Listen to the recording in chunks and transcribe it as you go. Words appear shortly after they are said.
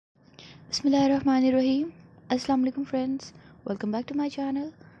Bismillahirrahmanirrahim. Assalamu alaikum friends. Welcome back to my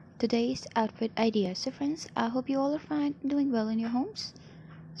channel. Today's outfit ideas. So friends, I hope you all are fine, doing well in your homes.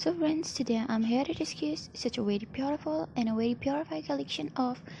 So friends, today I'm here to discuss such a very beautiful and a very purified collection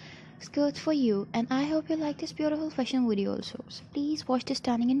of skirts for you, and I hope you like this beautiful fashion video also. So please watch this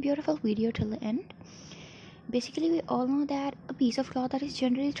stunning and beautiful video till the end. Basically, we all know that a piece of cloth that is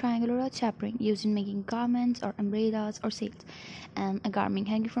generally triangular or tapering, used in making garments or umbrellas or sails, and a garment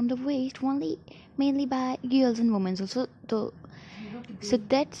hanging from the waist only, mainly by girls and women also. So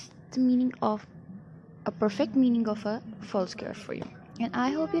that's the meaning of a perfect meaning of a full skirt for you. And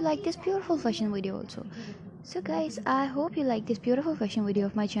I hope you like this beautiful fashion video also. So guys, I hope you like this beautiful fashion video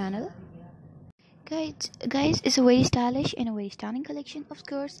of my channel. Guys, it's a very stylish and a very stunning collection of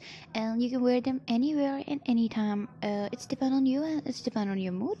skirts, and you can wear them anywhere and anytime. It's depend on you and it's depend on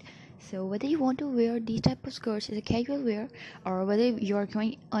your mood. So whether you want to wear these type of skirts as a casual wear, or whether you're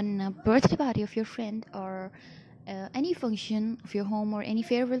going on a birthday party of your friend, or any function of your home, or any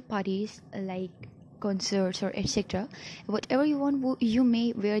farewell parties like concerts or etc., whatever you want, you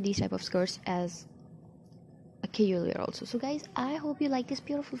may wear these type of skirts as a casual wear also. So guys, I hope you like this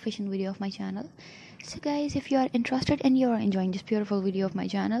beautiful fashion video of my channel. So guys, if you are interested and you are enjoying this beautiful video of my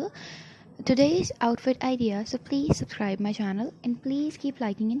channel, today's outfit idea, so please subscribe my channel and please keep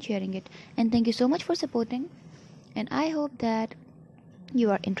liking and sharing it. And thank you so much for supporting, and I hope that you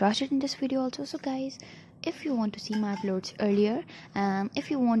are interested in this video also. So guys, if you want to see my uploads earlier,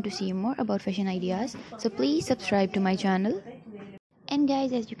 if you want to see more about fashion ideas, so please subscribe to my channel. And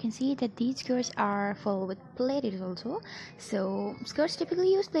guys, as you can see that these skirts are full with pleats also. So skirts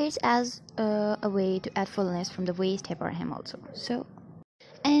typically use pleats as a way to add fullness from the waist, hip or hem also. So,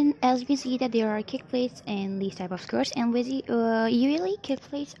 and as you can see that there are kick plates in these type of skirts, and usually kick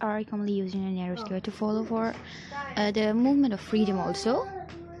plates are commonly used in a narrow skirt to follow for the movement of freedom also.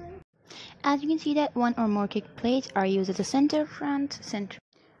 As you can see that one or more kick plates are used as a center front, center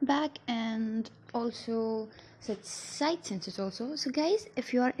back, and also side sensors also. So guys,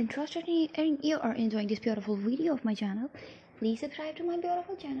 if you are interested in you are enjoying this beautiful video of my channel, please subscribe to my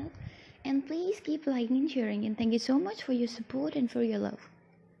beautiful channel and please keep liking and sharing, and thank you so much for your support and for your love.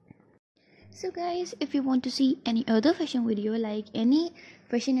 So guys, if you want to see any other fashion video, like any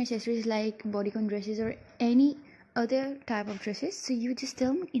fashion accessories like bodycon dresses or any other type of dresses, so you just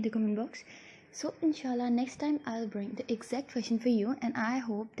tell me in the comment box. So inshallah, next time I'll bring the exact fashion for you, and I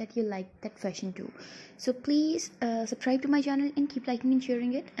hope that you like that fashion too. So please subscribe to my channel and keep liking and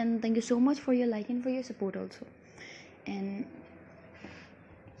sharing it, and thank you so much for your like and for your support also. And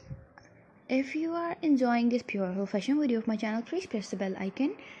if you are enjoying this beautiful fashion video of my channel, please press the bell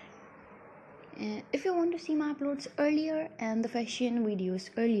icon. If you want to see my uploads earlier and the fashion videos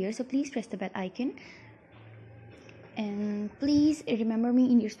earlier, so please press the bell icon. And please remember me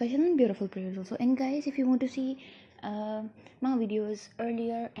in your special and beautiful prayers also. And guys, if you want to see my videos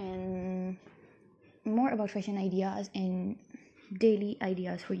earlier and more about fashion ideas and daily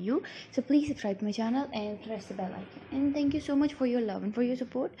ideas for you, so please subscribe to my channel and press the bell icon. And thank you so much for your love and for your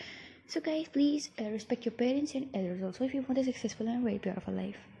support. So guys, please respect your parents and elders also if you want a successful and very beautiful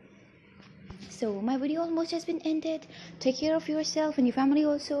life. So my video almost has been ended. Take care of yourself and your family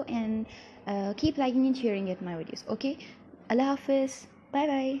also, and keep liking and sharing it my videos. Okay, Allah Hafiz, bye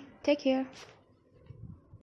bye, take care.